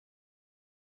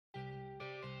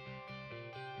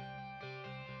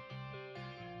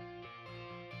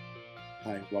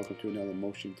Hi, welcome to another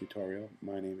Motion tutorial.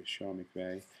 My name is Sean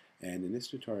McVeigh, and in this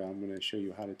tutorial I'm going to show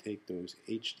you how to take those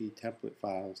HD template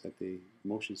files that the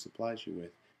Motion supplies you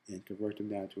with and convert them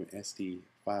down to an SD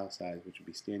file size, which would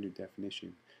be standard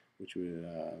definition, which would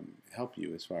help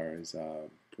you as far as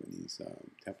putting these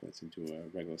templates into a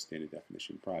regular standard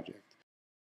definition project.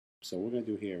 So what we're going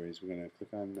to do here is we're going to click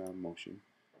on Motion,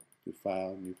 do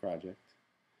File, New Project,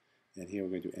 and here we're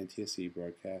going to do NTSC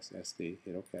Broadcast SD,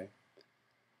 hit OK.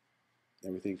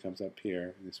 Everything comes up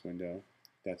here in this window.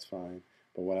 That's fine.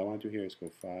 But what I want to do here is go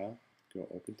File, go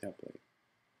Open Template.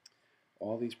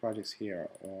 All these projects here are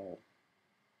all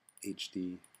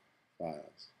HD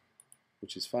files,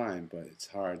 which is fine, but it's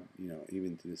hard,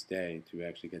 even to this day, to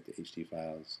actually get the HD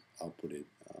files outputted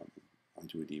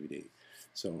onto a DVD.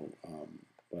 So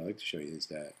what I'd like to show you is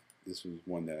that this was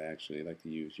one that I actually like to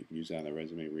use. You can use it on a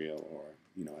resume reel or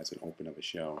as an open of a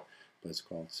show, but it's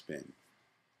called Spin.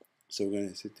 So we're going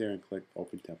to sit there and click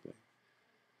Open Template.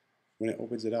 When it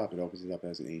opens it up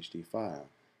as an HD file.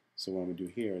 So what I'm going to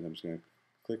do here is I'm just going to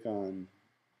click on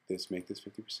this, make this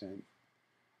 50%,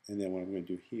 and then what I'm going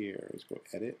to do here is go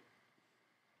Edit,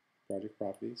 Project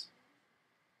Properties.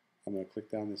 I'm going to click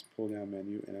down this pull-down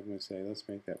menu, and I'm going to say, let's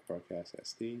make that Broadcast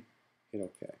SD, hit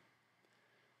OK.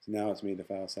 So now it's made the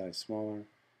file size smaller.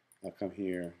 I'll come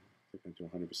here, click into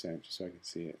 100% just so I can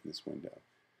see it in this window.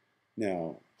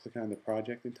 Now, click on the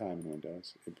project and timing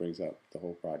windows. It brings up the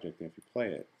whole project, and if you play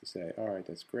it, you say, all right,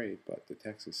 that's great, but the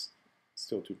text is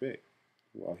still too big.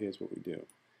 Well, here's what we do.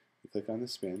 You click on the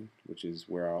spin, which is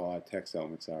where all our text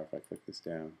elements are. If I click this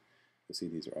down, you'll see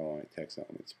these are all my text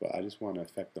elements, but I just want to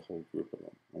affect the whole group of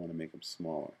them. I want to make them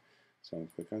smaller. So I'm going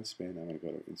to click on spin. I'm going to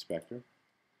go to Inspector,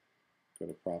 go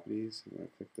to Properties. I'm going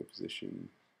to click the position,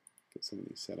 get some of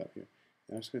these set up here.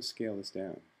 And I'm just going to scale this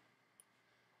down.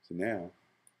 So now,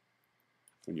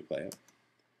 when you play it,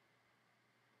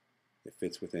 it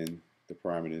fits within the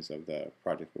parameters of the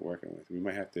project we're working with. We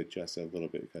might have to adjust it a little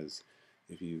bit because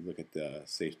if you look at the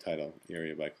Safe Title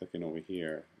area by clicking over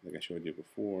here, like I showed you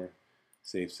before,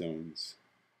 Safe Zones,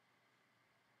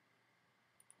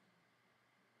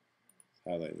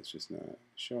 highlight is just not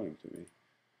showing to me,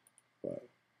 but it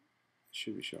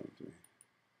should be showing to me.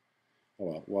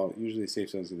 Oh well, usually Safe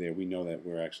Zones are there. We know that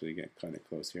we're actually getting kind of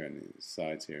close here on the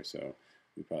sides here, so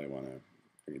we probably want to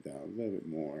bring it down a little bit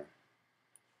more,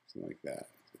 something like that.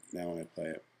 Now when I play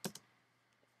it,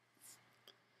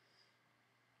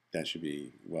 that should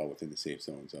be well within the safe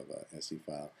zones of a SD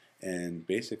file. And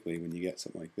basically, when you get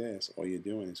something like this, all you're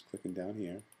doing is clicking down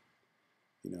here,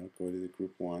 go to the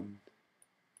group 1.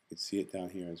 You can see it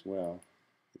down here as well.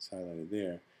 It's highlighted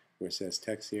there. Where it says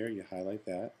text here, you highlight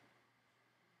that.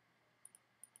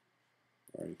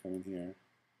 Or you come in here,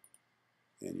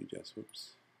 and you just,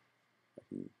 whoops, I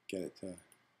can get it to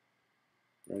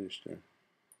register.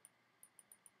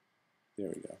 There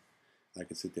we go. I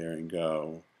can sit there and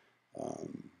go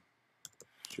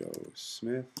Joe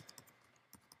Smith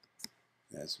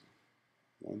as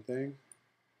one thing.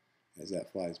 As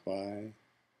that flies by, I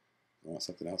want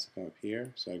something else to come up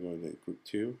here, so I go to group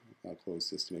 2. I'll close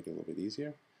this to make it a little bit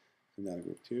easier. Come down to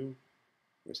group 2,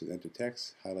 where it says enter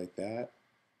text, highlight that,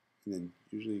 and then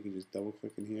usually you can just double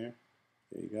click in here.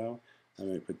 There you go. I'm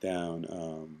going to put down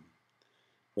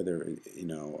whether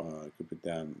you could put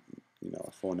down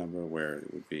a phone number where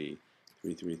it would be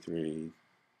 333-5555.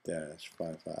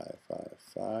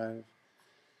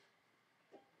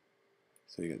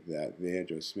 So you get that there,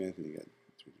 Joe Smith, and you get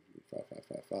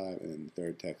 5555, and then the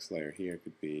third text layer here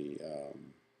could be I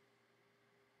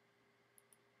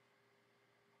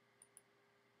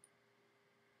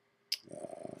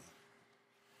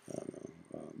don't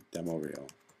know, demo reel.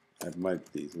 I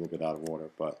might be these a little bit out of order,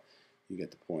 but you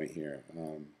get the point here.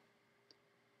 And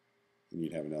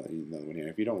you'd have another one here.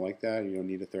 If you don't like that, you don't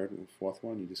need a third and fourth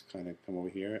one, you just kind of come over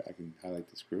here. I can highlight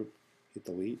this group, hit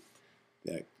delete.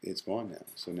 That it's gone now.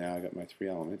 So now I got my 3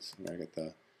 elements. I got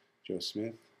the Joe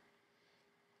Smith,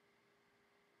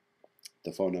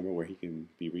 the phone number where he can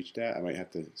be reached at. I might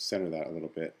have to center that a little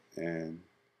bit and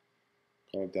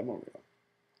call it demo reel.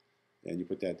 And you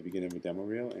put that at the beginning of a demo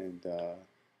reel, and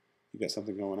you got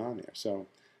something going on there. So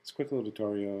it's a quick little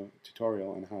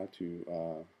tutorial on how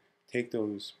to take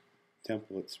those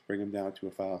templates, bring them down to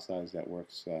a file size that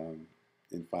works in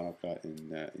Final Cut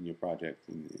in your project,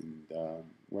 and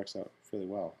works out really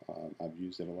well. I've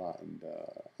used it a lot, and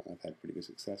I've had pretty good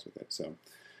success with it. So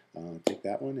take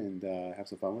that one and have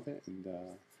some fun with it, and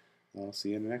I'll see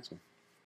you in the next one.